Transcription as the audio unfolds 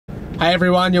Hey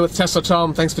everyone, you're with Tesla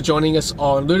Tom. Thanks for joining us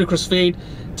on Ludicrous Feed.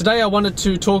 Today I wanted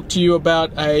to talk to you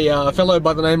about a fellow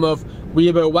by the name of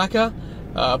Wiebe Wakker.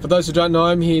 For those who don't know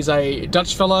him, he's a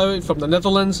Dutch fellow from the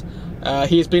Netherlands.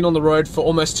 He has been on the road for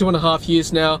almost 2.5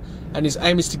 years now, and his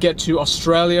aim is to get to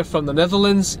Australia from the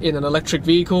Netherlands in an electric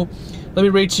vehicle. Let me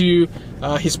read to you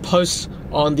his post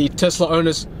on the Tesla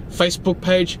owners Facebook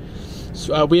page.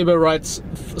 Wiebe writes,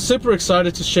 "Super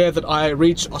excited to share that I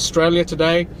reached Australia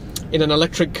today in an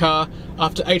electric car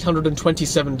after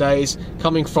 827 days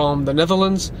coming from the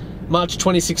Netherlands. March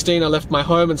 2016 I left my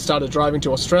home and started driving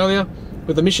to Australia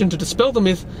with a mission to dispel the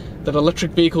myth that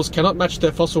electric vehicles cannot match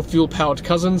their fossil fuel powered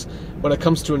cousins when it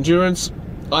comes to endurance.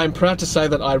 I am proud to say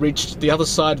that I reached the other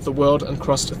side of the world and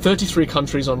crossed 33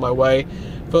 countries on my way.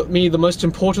 For me, the most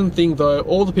important thing though,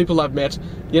 all the people I've met,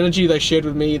 the energy they shared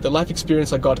with me, the life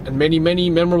experience I got, and many, many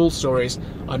memorable stories.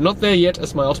 I'm not there yet,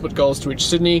 as my ultimate goal is to reach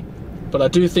Sydney, but I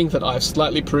do think that I've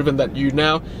slightly proven that you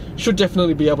now should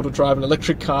definitely be able to drive an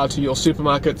electric car to your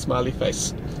supermarket, smiley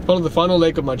face. Follow the final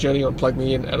leg of my journey on Plug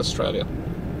Me In at Australia."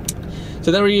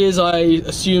 So there he is, I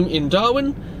assume in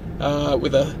Darwin,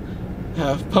 with a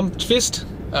pumped fist,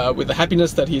 with the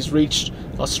happiness that he's reached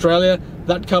Australia.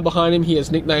 That car behind him he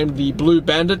has nicknamed the Blue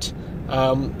Bandit.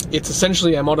 It's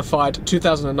essentially a modified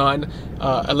 2009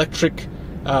 electric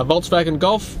Volkswagen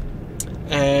Golf,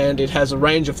 and it has a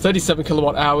range of 37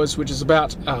 kilowatt hours, which is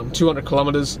about 200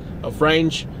 kilometers of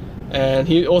range. And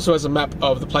he also has a map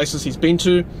of the places he's been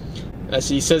to. As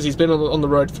he says, he's been on the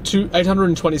road for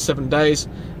 827 days,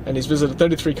 and he's visited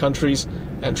 33 countries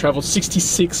and traveled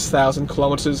 66,000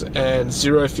 kilometers and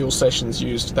 0 fuel stations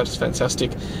used. That's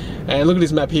fantastic. And look at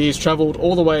his map here. He's traveled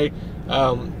all the way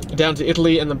down to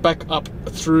Italy and then back up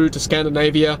through to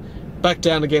Scandinavia, back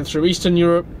down again through Eastern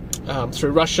Europe,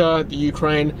 through Russia, the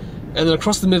Ukraine, and then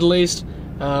across the Middle East.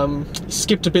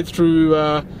 Skipped a bit through,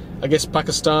 I guess,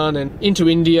 Pakistan and into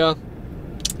India,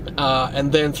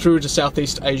 and then through to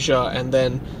Southeast Asia, and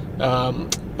then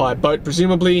by boat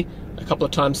presumably a couple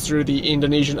of times through the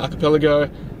Indonesian archipelago,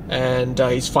 and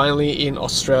he's finally in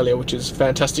Australia, which is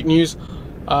fantastic news.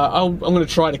 I'm going to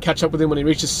try to catch up with him when he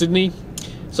reaches Sydney.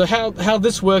 So how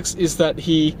this works is that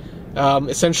he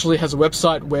essentially has a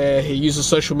website where he uses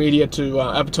social media to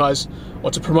advertise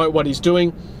or to promote what he's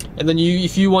doing, and then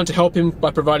if you want to help him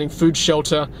by providing food,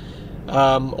 shelter,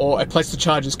 or a place to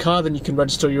charge his car, then you can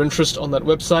register your interest on that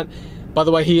website. By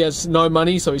the way, he has no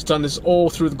money, so he's done this all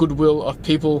through the goodwill of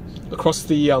people across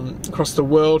the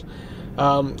world.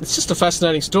 It's just a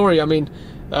fascinating story. I mean,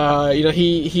 you know,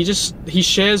 he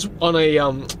shares on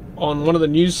on one of the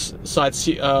news sites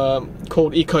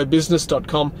called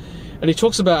ecobusiness.com, and he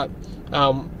talks about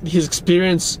his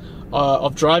experience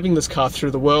of driving this car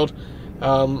through the world.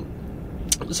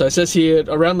 So it says here,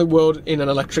 around the world in an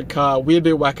electric car,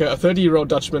 Wiebe Wakker, a 30-year-old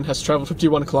Dutchman, has travelled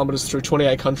 51 kilometres through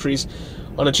 28 countries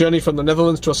on a journey from the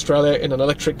Netherlands to Australia in an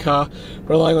electric car,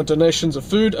 relying on donations of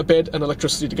food, a bed and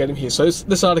electricity to get him here. So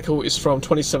this article is from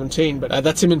 2017, but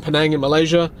that's him in Penang in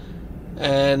Malaysia.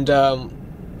 And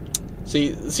see,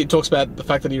 it talks about the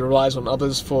fact that he relies on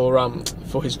others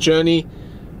for his journey.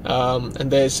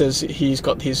 And there it says he's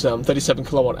got his 37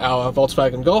 kilowatt hour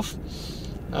Volkswagen Golf.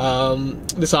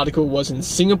 This article was in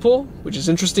Singapore, which is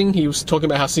interesting. He was talking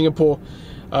about how Singapore,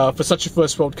 for such a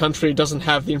first world country, doesn't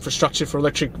have the infrastructure for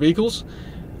electric vehicles.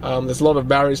 There's a lot of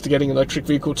barriers to getting an electric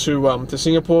vehicle to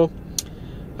Singapore.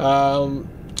 And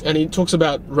he talks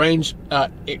about range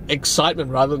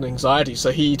excitement rather than anxiety.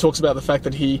 So he talks about the fact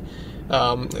that he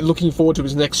looking forward to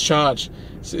his next charge.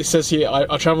 So it says here,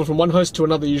 I travel from one host to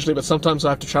another usually, but sometimes I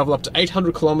have to travel up to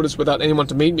 800 kilometers without anyone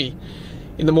to meet me.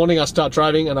 In the morning I start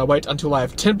driving and I wait until I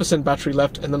have 10% battery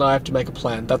left, and then I have to make a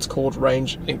plan. That's called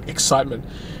range excitement.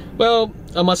 Well,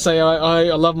 I must say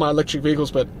I love my electric vehicles,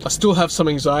 but I still have some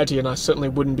anxiety, and I certainly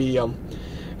wouldn't be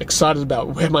excited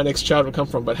about where my next charge will come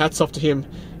from. But hats off to him.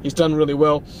 He's done really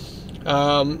well.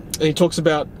 And he talks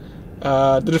about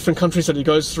the different countries that he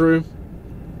goes through.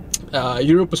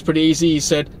 Europe was pretty easy, he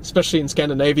said, especially in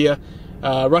Scandinavia.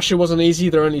 Russia wasn't easy.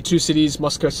 There are only 2 cities,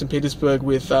 Moscow and St. Petersburg,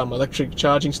 with electric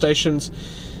charging stations.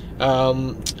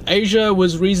 Asia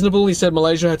was reasonable. He said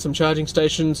Malaysia had some charging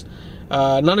stations.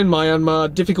 None in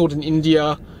Myanmar. Difficult in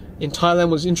India. In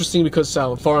Thailand was interesting because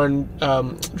foreign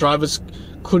drivers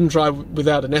couldn't drive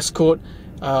without an escort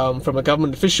from a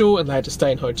government official, and they had to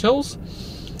stay in hotels.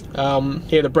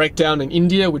 He had a breakdown in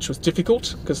India, which was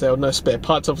difficult because there were no spare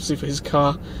parts, obviously, for his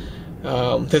car.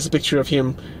 There's a picture of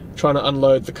him trying to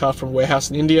unload the car from a warehouse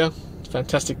in India.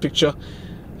 Fantastic picture.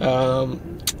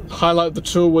 Highlight of the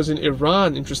tour was in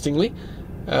Iran, interestingly,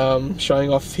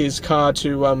 showing off his car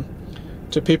to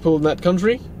people in that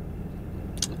country.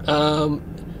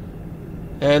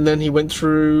 and then he went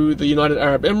through the United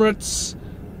Arab Emirates,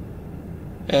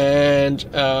 and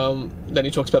then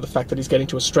he talks about the fact that he's getting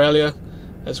to Australia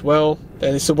as well.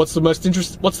 And he said, what's the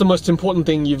most important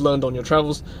thing you've learned on your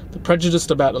travels? The prejudice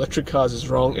about electric cars is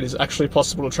wrong. It is actually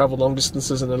possible to travel long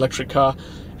distances in an electric car,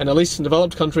 and at least in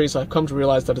developed countries I've come to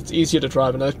realize that it's easier to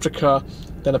drive an electric car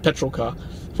than a petrol car.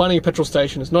 Finding a petrol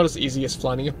station is not as easy as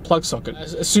finding a plug socket.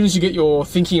 As soon as you get your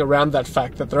thinking around that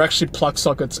fact that there are actually plug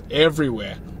sockets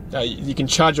everywhere, you can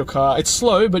charge your car. It's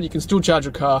slow, but you can still charge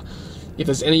your car if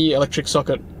there's any electric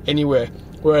socket anywhere.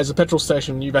 Whereas a petrol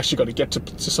station, you've actually got to get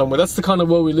to somewhere. That's the kind of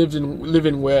world we live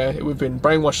in, where we've been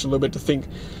brainwashed a little bit to think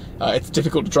it's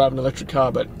difficult to drive an electric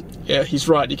car. But yeah, he's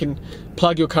right. You can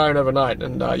plug your car in overnight,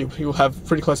 and you'll have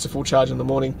pretty close to full charge in the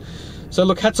morning. So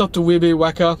look, hats off to Wiebe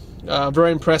Wakker.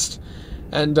 Very impressed,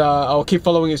 and I'll keep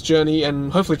following his journey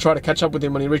and hopefully try to catch up with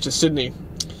him when he reaches Sydney.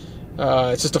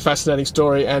 It's just a fascinating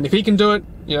story, and if he can do it,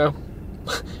 you know,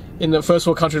 in a first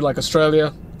world country like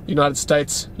Australia, United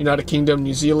States, United Kingdom,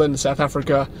 New Zealand, South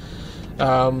Africa,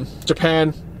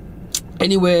 Japan,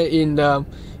 anywhere in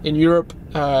Europe,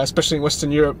 especially in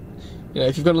Western Europe, you know,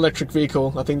 if you've got an electric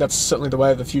vehicle, I think that's certainly the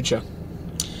way of the future.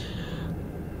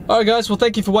 Alright guys, well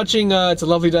thank you for watching. It's a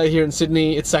lovely day here in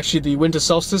Sydney. It's actually the winter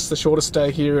solstice, the shortest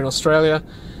day here in Australia,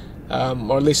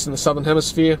 or at least in the southern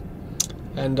hemisphere,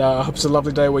 and I hope it's a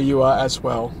lovely day where you are as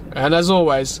well. And as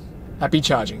always, happy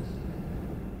charging.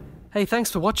 Hey,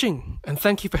 thanks for watching, and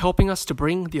thank you for helping us to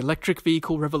bring the electric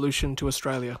vehicle revolution to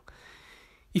Australia.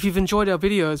 If you've enjoyed our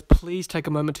videos, please take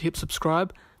a moment to hit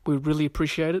subscribe. We would really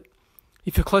appreciate it.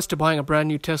 If you're close to buying a brand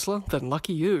new Tesla, then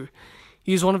lucky you.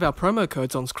 Use one of our promo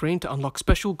codes on screen to unlock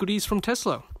special goodies from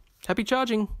Tesla. Happy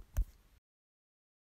charging!